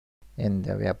And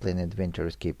we are playing Adventure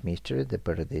Escape Mystery, the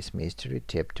Paradise Mystery,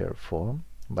 Chapter 4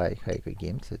 by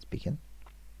HaikuGames. Let's begin.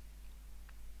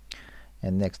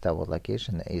 And next our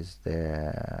location is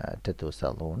the tattoo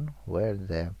salon, where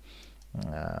the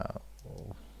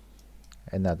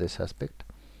another suspect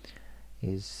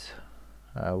is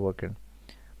working.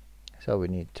 So we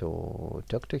need to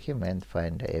talk to him and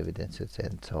find evidences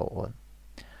and so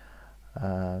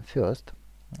on. First,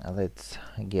 let's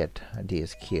get a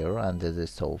disc here under the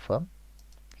sofa,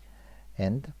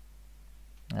 and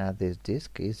this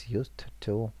disc is used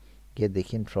to get the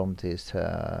hint from this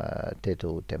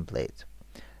tattoo templates.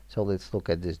 So let's look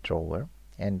at this drawer,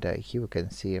 and here we can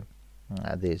see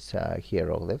these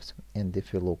hieroglyphs, and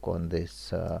if you look on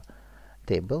this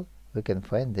table, we can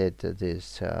find that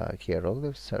this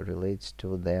hieroglyphs relates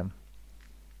to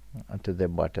the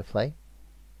butterfly.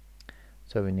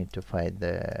 So we need to find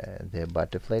the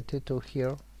butterfly tattoo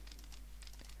here.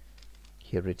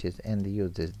 Here it is, and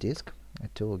use this disc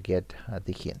to get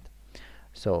the hint.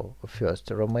 So first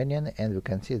Romanian, and we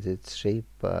can see that shape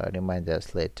reminds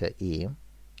us letter E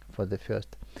for the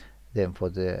first. Then for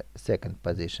the second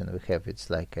position we have it's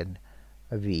like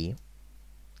a V,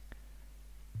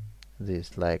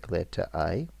 this like letter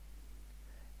I,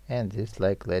 and this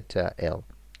like letter L.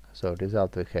 So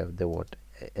result we have the word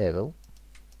evil,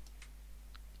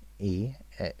 E,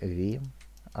 V,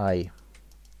 I,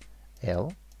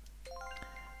 L,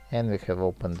 and we have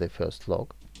opened the first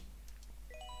log.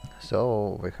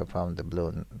 So we have found the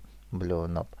blue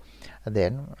knob.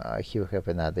 Then here we have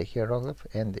another hieroglyph,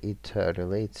 and it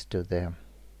relates to the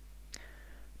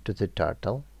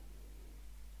turtle,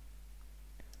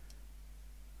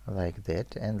 like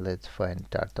that. And let's find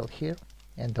turtle here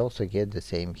and also get the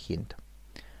same hint.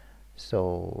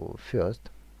 So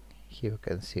first, here you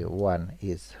can see one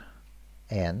is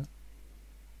N,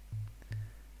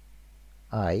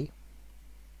 I,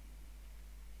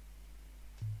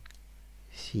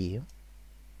 C,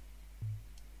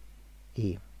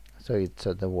 E. So it's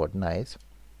the word nice.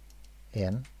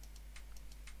 N,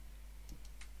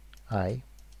 I,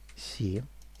 C,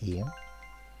 E.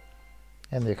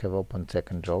 And we have opened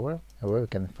second drawer where we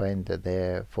can find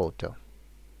the photo.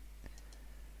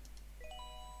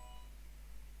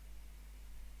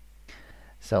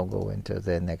 So go into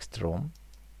the next room,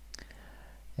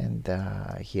 and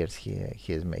here's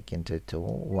he's making tattoo.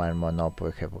 One more knob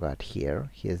we have got here.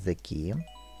 Here's the key.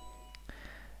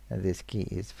 This key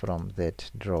is from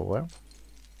that drawer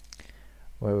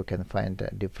where we can find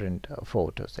different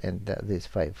photos, and these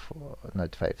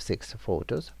six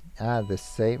photos are the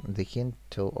same, the hint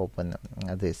to open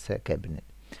this cabinet.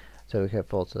 So we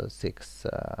have also 6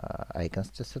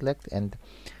 icons to select, and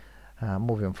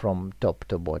moving from top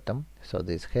to bottom. So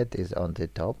this head is on the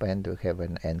top, and we have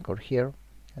an anchor here.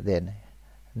 Then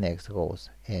next goes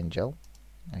angel.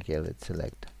 Okay, let's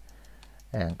select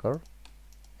anchor,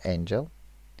 angel.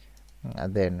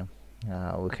 Then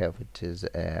we have it is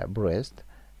breast,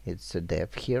 it's a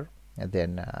death here, and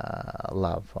then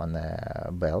love on a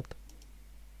belt,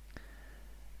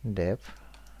 death,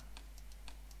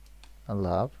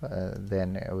 love.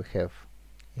 Then we have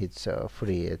it's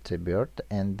free, it's a bird,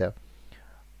 and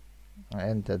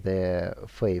the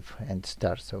faith and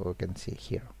star. So we can see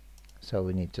here. So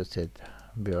we need to set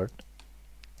bird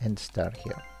and star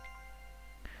here.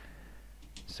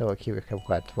 So here we have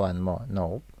got one more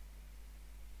knob.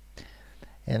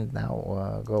 And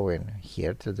now going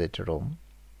here to that room.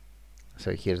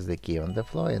 So here's the key on the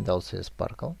floor, and also a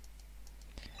sparkle.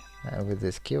 With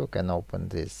this key we can open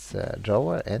this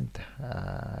drawer, and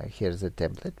here's the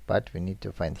template, but we need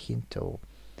to find hint to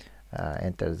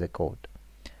enter the code.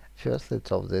 First, let's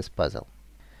solve this puzzle.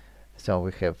 So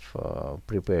we have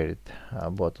prepared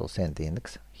bottles and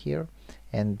inks here,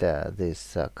 and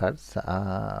these cards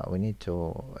we need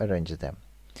to arrange them.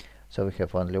 So we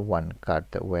have only one card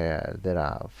where there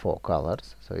are 4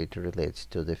 colors, so it relates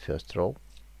to the first row.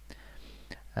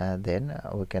 Then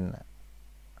we can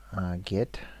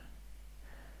get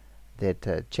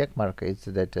that check mark is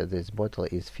that this bottle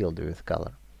is filled with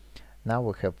color. Now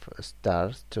we have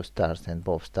stars, 2 stars, and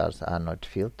both stars are not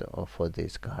filled for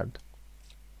this card.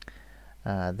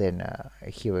 Then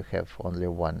here we have only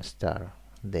 1 star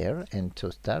there, and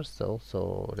 2 stars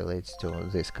also relates to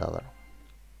this color.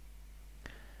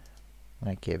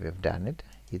 Okay, we've done it.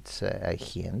 It's a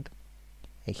hint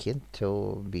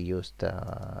to be used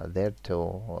there to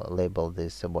label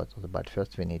this bottles, but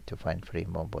first we need to find 3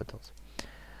 more bottles.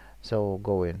 So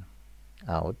going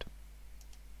out.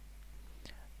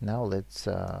 Now let's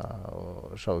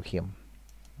show him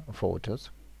photos.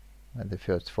 The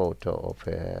first photo of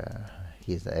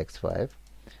his ex-wife,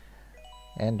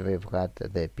 and we've got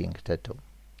the pink tattoo.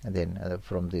 And then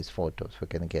from these photos we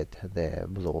can get the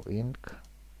blue ink.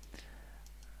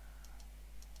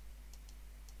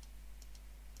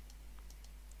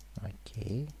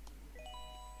 Okay,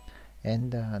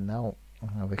 and now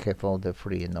we have all the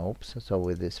free knobs. So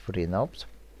with these free knobs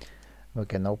we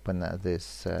can open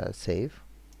this save.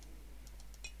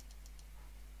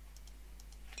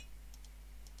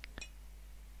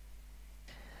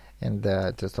 And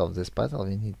to solve this puzzle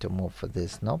we need to move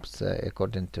these knobs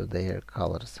according to their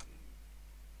colors.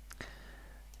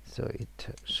 So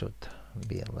it should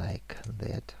be like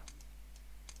that.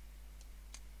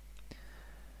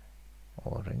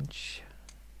 Orange,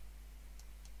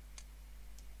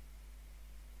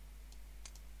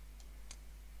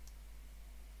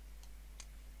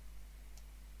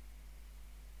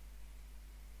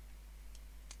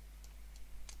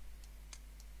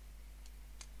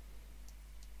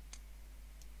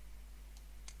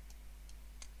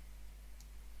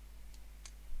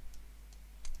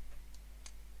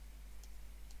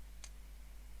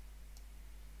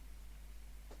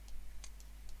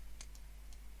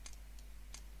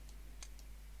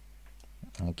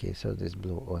 okay, so this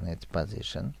blue on its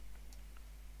position.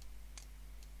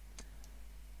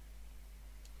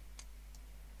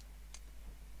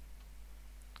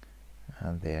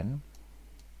 And then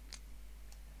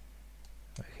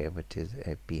we have it is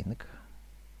a pink.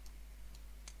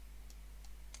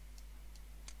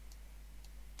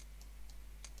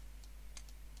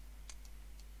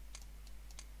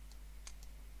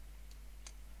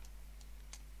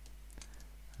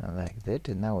 Like that,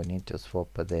 and now we need to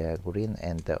swap the green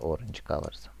and the orange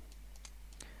colors.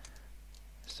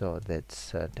 So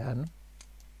that's done,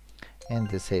 and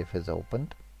the safe is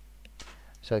opened.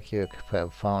 So here we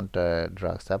have found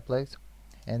drug supplies,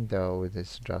 and with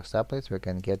this drug supplies we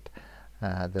can get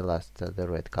the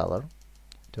red color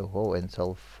to go and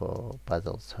solve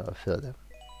puzzles further.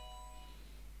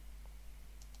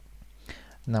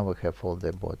 Now we have all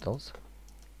the bottles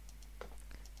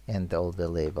and all the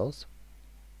labels.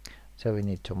 So we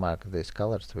need to mark these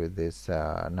colors with these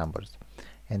numbers.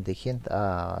 And the hint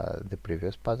the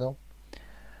previous puzzle.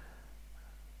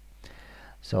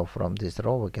 So from this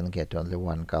row we can get only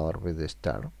one color with the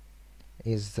star.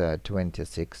 Is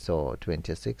 26, so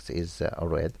 26 is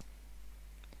red.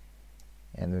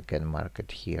 And we can mark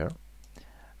it here.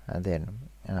 And then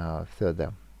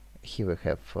further, here we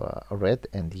have red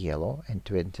and yellow, and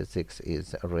 26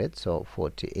 is red, so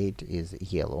 48 is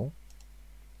yellow.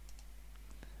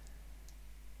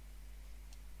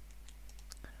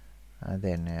 And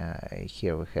then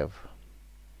here we have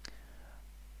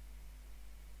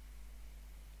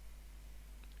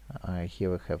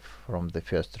from the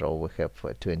first row we have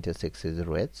 26 is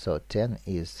red, so 10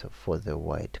 is for the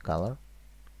white color.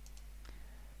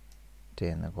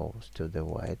 10 goes to the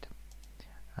white.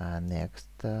 Next,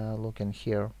 looking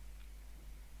here,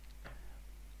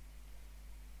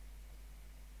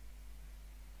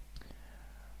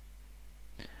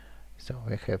 so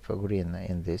we have a green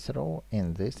in this row,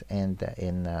 in this, and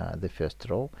in the first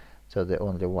row. So the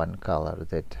only one color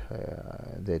that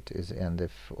that is in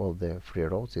all the three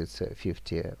rows is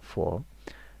 54.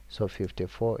 So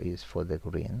 54 is for the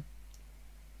green.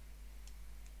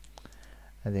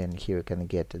 And then here we can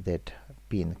get that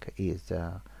pink is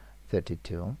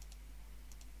 32.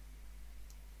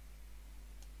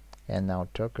 And now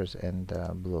turquoise and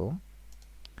blue.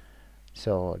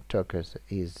 So turquoise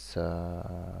is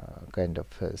kind of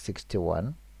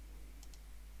 61,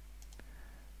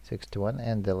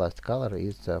 and the last color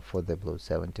is for the blue,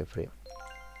 73.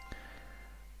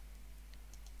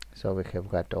 So we have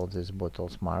got all these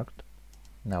bottles marked.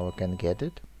 Now we can get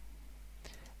it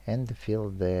and fill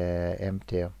the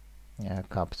empty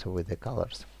cups with the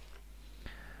colors.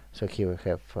 So here we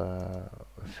have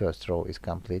first row is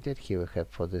completed. Here we have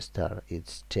for the star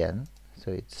it's 10,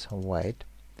 so it's white.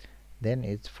 Then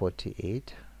it's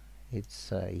 48,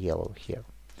 it's yellow here.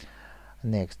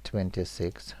 Next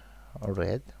 26,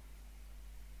 red.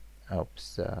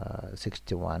 Oops,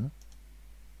 61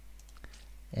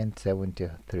 and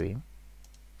 73,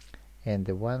 and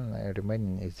the one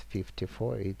remaining is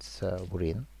 54, it's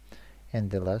green.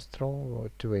 And the last row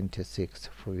 26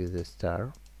 with the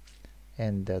star,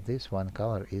 and this one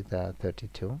color is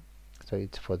 32, so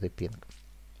it's for the pink.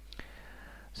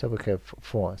 So we have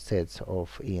 4 sets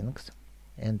of inks,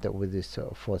 and with these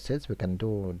 4 sets we can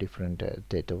do different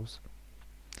tattoos.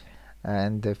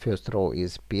 And the first row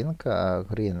is pink,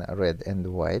 green, red and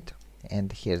white,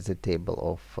 and here's the table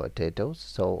of tattoos.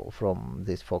 So from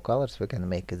these 4 colors we can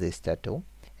make this tattoo,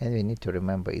 and we need to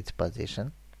remember its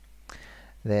position.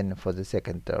 Then for the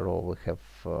second row we have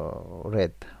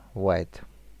red, white,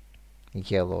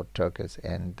 yellow, turquoise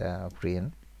and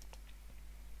green.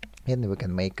 and we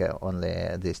can make only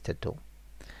this tattoo.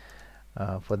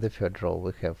 For the third row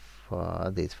we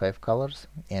have these 5 colors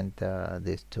and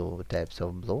these 2 types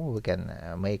of blue. We can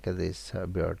make this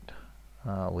bird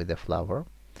with a flower,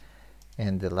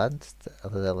 and the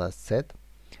last set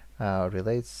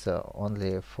relates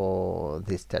only for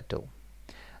this tattoo.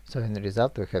 So in the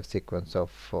result we have sequence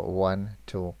of 1,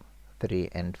 2, 3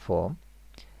 and 4,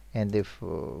 and if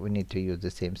we need to use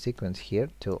the same sequence here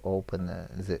to open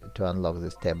to unlock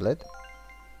this tablet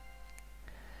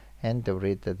and to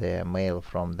read the mail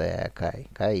from the Kai.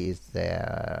 Kai is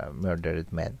the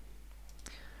murdered man.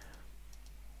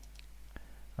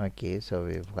 Okay, so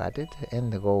we've got it,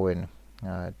 and going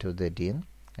to the Dean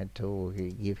to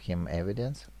give him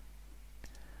evidence,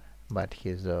 but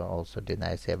he's also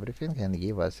denies everything and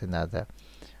give us another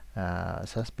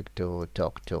suspect to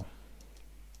talk to.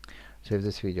 So if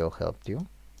this video helped you,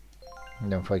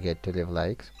 don't forget to leave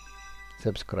likes,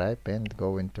 subscribe, and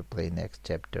go into play next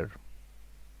chapter.